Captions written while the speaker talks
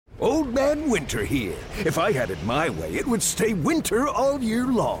Old Man Winter here. If I had it my way, it would stay winter all year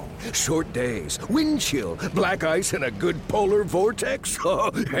long. Short days, wind chill, black ice, and a good polar vortex.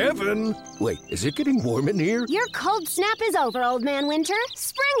 Oh, heaven! Wait, is it getting warm in here? Your cold snap is over, Old Man Winter.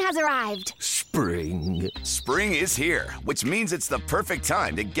 Spring has arrived. Spring. Spring is here, which means it's the perfect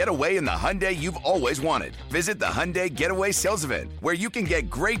time to get away in the Hyundai you've always wanted. Visit the Hyundai Getaway Sales Event, where you can get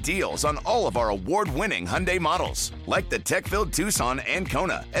great deals on all of our award-winning Hyundai models, like the tech-filled Tucson and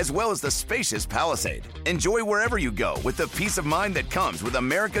Kona, as well as the spacious Palisade. Enjoy wherever you go with the peace of mind that comes with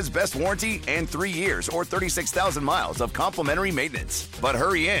America's best warranty and 3 years or 36,000 miles of complimentary maintenance. But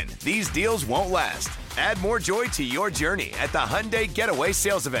hurry in, these deals won't last. Add more joy to your journey at the Hyundai Getaway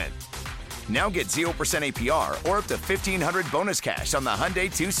Sales Event. Now get 0% APR or up to $1,500 bonus cash on the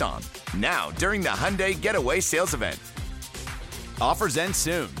Hyundai Tucson. Now, during the Hyundai Getaway Sales Event. Offers end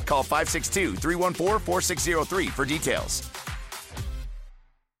soon. Call 562-314-4603 for details.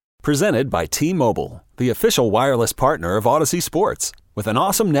 Presented by T-Mobile, the official wireless partner of Odyssey Sports. With an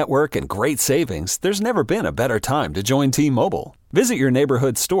awesome network and great savings, there's never been a better time to join T-Mobile. Visit your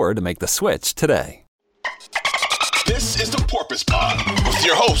neighborhood store to make the switch today. This is the Porpoise Pod with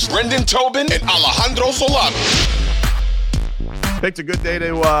your hosts, Brendan Tobin and Alejandro Solana. Picked a good day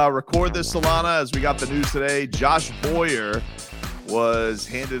to record this, Solana, as we got the news today. Josh Boyer was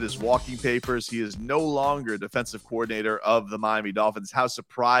handed his walking papers. He is no longer defensive coordinator of the Miami Dolphins. How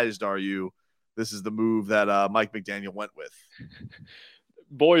surprised are you this is the move that Mike McDaniel went with?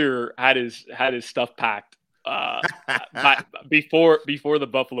 Boyer had his stuff packed before the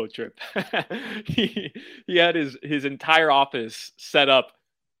Buffalo trip. he had his entire office set up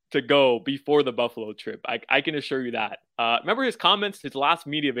to go before the Buffalo trip. I can assure you that. Remember his comments, his last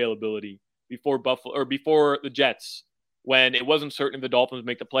media availability before the Jets, when it wasn't certain if the Dolphins would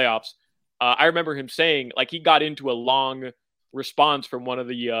make the playoffs. I remember him saying, like, he got into a long response from one of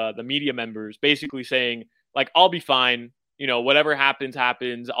the media members, basically saying, like, I'll be fine. You know, whatever happens,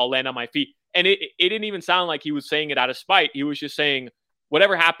 happens. I'll land on my feet. And it didn't even sound like he was saying it out of spite. He was just saying,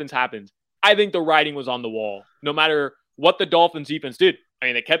 whatever happens, happens. I think the writing was on the wall. No matter what the Dolphins defense did. I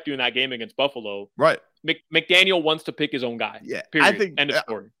mean, they kept doing that game against Buffalo. Right. McDaniel wants to pick his own guy. Yeah. Period. I think, end of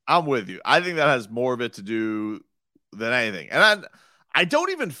story. I'm with you. I think that has more of it to do than anything. And I don't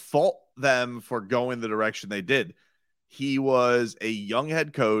even fault them for going the direction they did. He was a young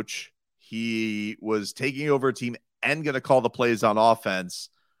head coach. He was taking over a team and going to call the plays on offense.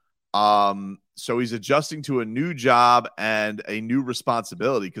 So he's adjusting to a new job and a new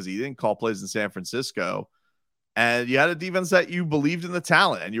responsibility because he didn't call plays in San Francisco. And you had a defense that you believed in the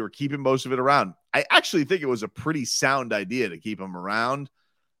talent and you were keeping most of it around. I actually think it was a pretty sound idea to keep him around.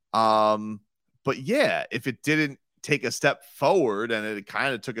 But yeah, if it didn't take a step forward and it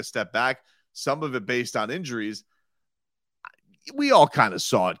kind of took a step back, some of it based on injuries, we all kind of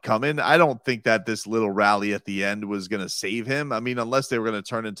saw it coming. I don't think that this little rally at the end was going to save him. I mean, unless they were going to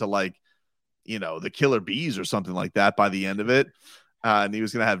turn into, like, you know, the Killer Bees or something like that by the end of it. And he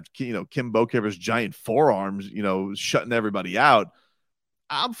was going to have, you know, Kim Bokever's giant forearms, you know, shutting everybody out.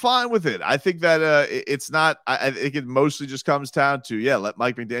 I'm fine with it. I think that it's not, I think it mostly just comes down to, let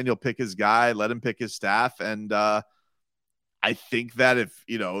Mike McDaniel pick his guy, let him pick his staff. And I think that if,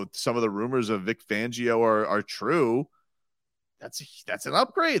 you know, some of the rumors of Vic Fangio are true, that's an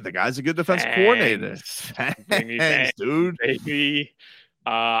upgrade. The guy's a good defensive coordinator. Thanks, dude. Baby.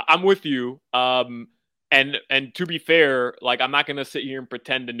 I'm with you. And to be fair, like, I'm not going to sit here and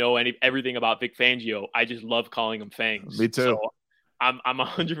pretend to know everything about Vic Fangio. I just love calling him Fangs. Me too. So I'm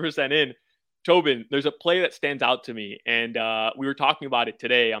 100% in. Tobin, there's a play that stands out to me, and we were talking about it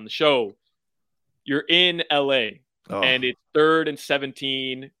today on the show. You're in LA, and it's 3rd and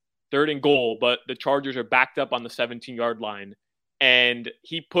 17, 3rd and goal, but the Chargers are backed up on the 17-yard line, and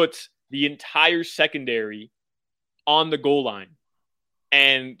he puts the entire secondary on the goal line,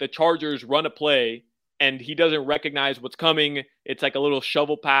 and the Chargers run a play, and he doesn't recognize what's coming. It's like a little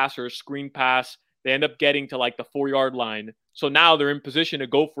shovel pass or a screen pass. They end up getting to, like, the 4-yard line. So now they're in position to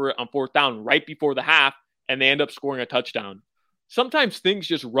go for it on 4th down right before the half, and they end up scoring a touchdown. Sometimes things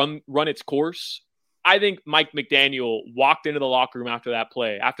just run its course. I think Mike McDaniel walked into the locker room after that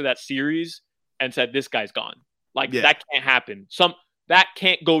play, after that series, and said, this guy's gone. Like, that can't happen. That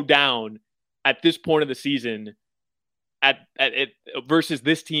can't go down at this point of the season at versus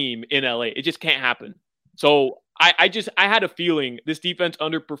this team in LA. It just can't happen. So I had a feeling this defense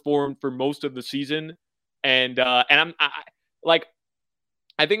underperformed for most of the season. And I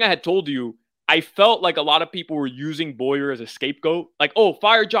think I had told you, I felt like a lot of people were using Boyer as a scapegoat. Like, oh,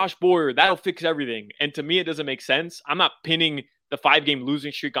 fire Josh Boyer, that'll fix everything. And to me, it doesn't make sense. I'm not pinning the 5-game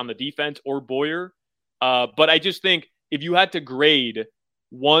losing streak on the defense or Boyer. But I just think if you had to grade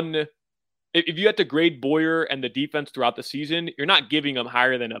one. If you had to grade Boyer and the defense throughout the season, you're not giving them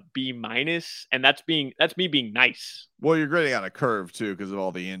higher than a B-, and that's me being nice. Well, you're grading on a curve too because of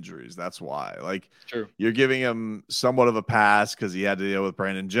all the injuries. That's why. Like, true. You're giving him somewhat of a pass because he had to deal with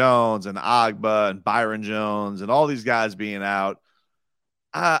Brandon Jones and Agba and Byron Jones and all these guys being out.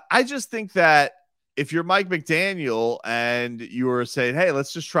 I just think that if you're Mike McDaniel and you were saying, hey,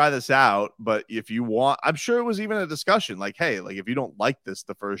 let's just try this out, but if you want, I'm sure it was even a discussion like, hey, like if you don't like this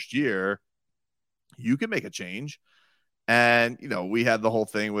the first year, you can make a change. And, we had the whole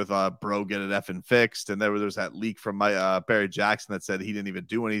thing with Bro get it effing fixed. And there was that leak from Barry Jackson that said he didn't even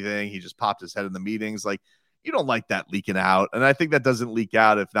do anything. He just popped his head in the meetings. Like, you don't like that leaking out. And I think that doesn't leak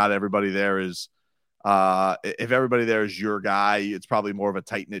out if not everybody there is if everybody there is your guy. It's probably more of a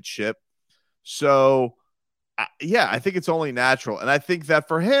tight-knit ship. So, I think it's only natural. And I think that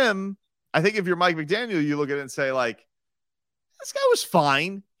for him, I think if you're Mike McDaniel, you look at it and say, like, this guy was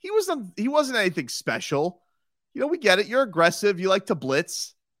fine. He wasn't anything special. We get it. You're aggressive. You like to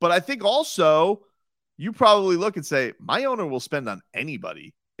blitz. But I think also you probably look and say, my owner will spend on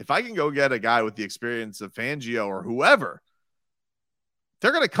anybody. If I can go get a guy with the experience of Fangio or whoever,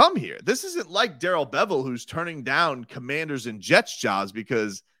 they're going to come here. This isn't like Darrell Bevell, who's turning down Commanders and Jets jobs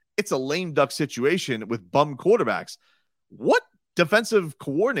because it's a lame duck situation with bum quarterbacks. What defensive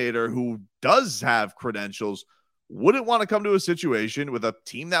coordinator who does have credentials wouldn't want to come to a situation with a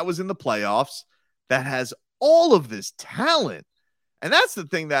team that was in the playoffs that has all of this talent? And that's the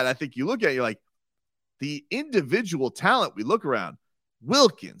thing that I think you look at, you're like, the individual talent we look around,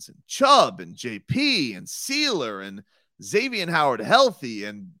 Wilkins and Chubb and JP and Sealer and Xavier Howard healthy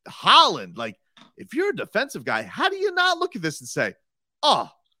and Holland. Like, if you're a defensive guy, how do you not look at this and say,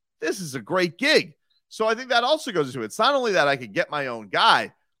 oh, this is a great gig? So I think that also goes into it. It's not only that I could get my own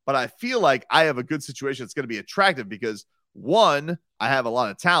guy, but I feel like I have a good situation that's going to be attractive because, one, I have a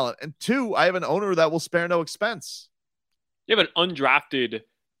lot of talent, and two, I have an owner that will spare no expense. You have an undrafted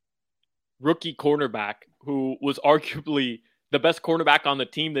rookie cornerback who was arguably the best cornerback on the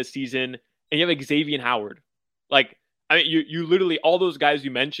team this season, and you have Xavier Howard. Like, I mean, you literally, all those guys you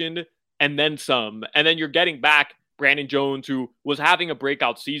mentioned, and then some, and then you're getting back Brandon Jones, who was having a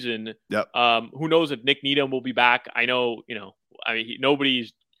breakout season. Yep. Who knows if Nick Needham will be back? I know,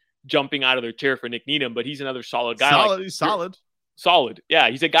 nobody's jumping out of their chair for Nick Needham, but he's another solid guy. He's solid. Solid. Yeah,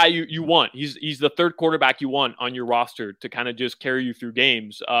 he's a guy you want. He's the third quarterback you want on your roster to kind of just carry you through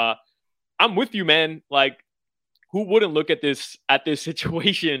games. I'm with you, man. Like, who wouldn't look at this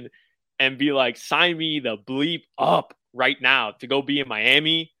situation and be like, sign me the bleep up right now to go be in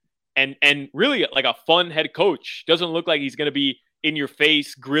Miami and really like a fun head coach. Doesn't look like he's going to be in your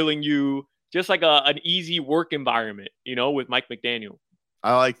face, grilling you, just like an easy work environment, with Mike McDaniel.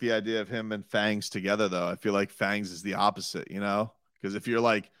 I like the idea of him and Fangs together, though. I feel like Fangs is the opposite, because if you're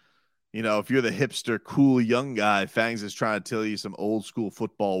like, if you're the hipster, cool young guy, Fangs is trying to tell you some old school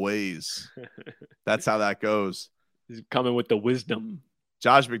football ways. That's how that goes. He's coming with the wisdom.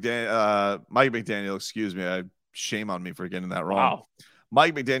 Mike McDaniel, excuse me. Shame on me for getting that wrong. Wow.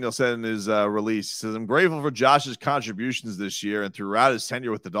 Mike McDaniel said in his release, he says, I'm grateful for Josh's contributions this year and throughout his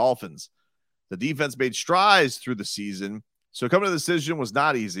tenure with the Dolphins. The defense made strides through the season, so coming to the decision was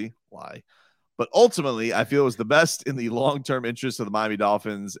not easy. Why? But ultimately, I feel it was the best in the long-term interest of the Miami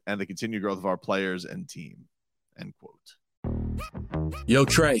Dolphins and the continued growth of our players and team. End quote. Yo,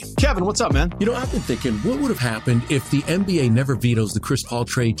 Trey. Kevin, what's up, man? I've been thinking, what would have happened if the NBA never vetoes the Chris Paul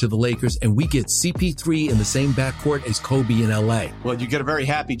trade to the Lakers and we get CP3 in the same backcourt as Kobe in LA? Well, you get a very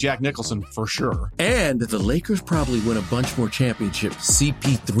happy Jack Nicholson for sure. And the Lakers probably win a bunch more championships.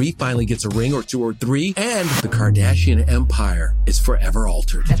 CP3 finally gets a ring or two or three, and the Kardashian empire is forever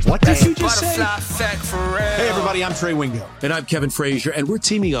altered. What did you just say? Hey, everybody, I'm Trey Wingo. And I'm Kevin Frazier, and we're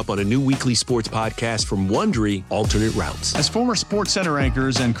teaming up on a new weekly sports podcast from Wondery, Alternate Routes. As former Sports Center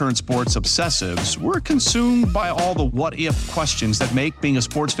anchors and current sports obsessives, we're consumed by all the what-if questions that make being a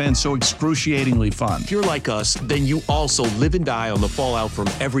sports fan so excruciatingly fun. If you're like us, then you also live and die on the fallout from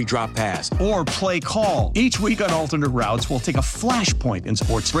every drop pass. Or play call. Each week on Alternate Routes, we'll take a flashpoint in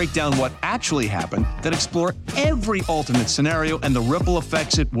sports, break down what actually happened, then explore every alternate scenario and the ripple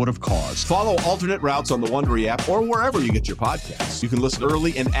effects it would have caused. Follow Alternate Routes on the Wondery app or wherever you get your podcasts. You can listen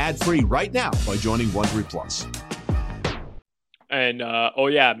early and ad-free right now by joining Wondery Plus. And,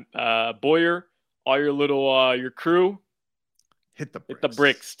 Boyer, all your little, your crew. Hit the bricks. Hit the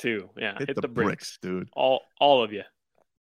bricks, too. Yeah, hit the bricks, dude. All of you.